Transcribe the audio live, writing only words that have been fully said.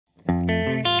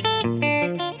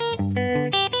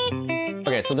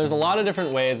Okay, so there's a lot of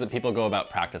different ways that people go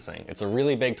about practicing. It's a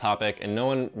really big topic and no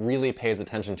one really pays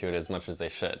attention to it as much as they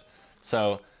should.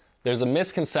 So there's a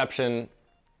misconception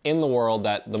in the world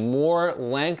that the more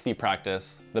length you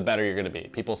practice, the better you're gonna be.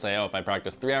 People say, oh, if I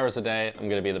practice 3 hours a day, I'm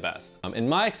gonna be the best. In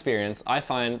my experience, I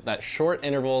find that short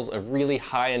intervals of really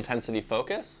high intensity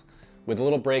focus with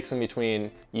little breaks in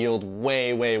between yield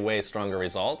way, way, way stronger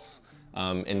results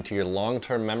into your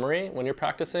long-term memory when you're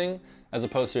practicing, as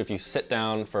opposed to if you sit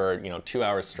down for 2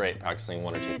 hours straight practicing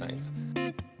 1 or 2 things.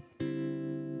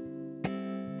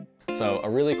 So a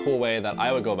really cool way that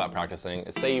I would go about practicing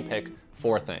is, say you pick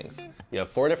 4 things. You have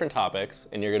 4 different topics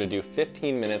and you're gonna do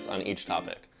 15 minutes on each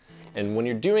topic. And when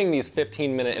you're doing these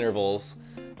 15-minute intervals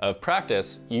of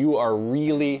practice, you are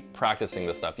really practicing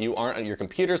this stuff. Your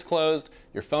computer's closed,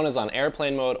 your phone is on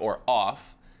airplane mode or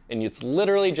off, and it's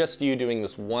literally just you doing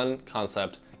this one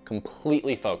concept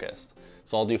completely focused.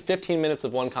 So I'll do 15 minutes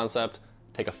of one concept,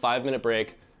 take a 5-minute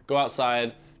break, go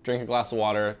outside, drink a glass of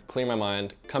water, clear my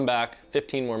mind, come back,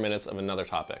 15 more minutes of another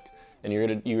topic. And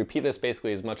you repeat this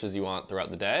basically as much as you want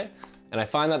throughout the day. And I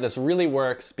find that this really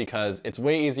works because it's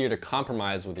way easier to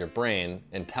compromise with your brain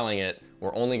in telling it,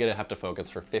 we're only gonna have to focus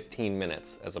for 15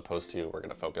 minutes as opposed to we're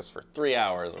gonna focus for 3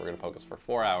 hours or we're gonna focus for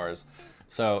 4 hours.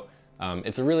 So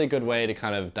it's a really good way to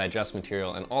kind of digest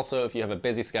material. And also if you have a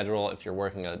busy schedule, if you're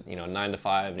working a 9 to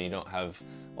 5 and you don't have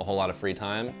a whole lot of free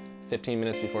time, 15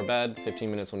 minutes before bed, 15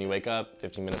 minutes when you wake up,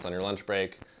 15 minutes on your lunch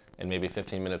break, and maybe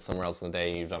 15 minutes somewhere else in the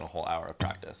day, you've done a whole hour of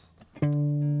practice.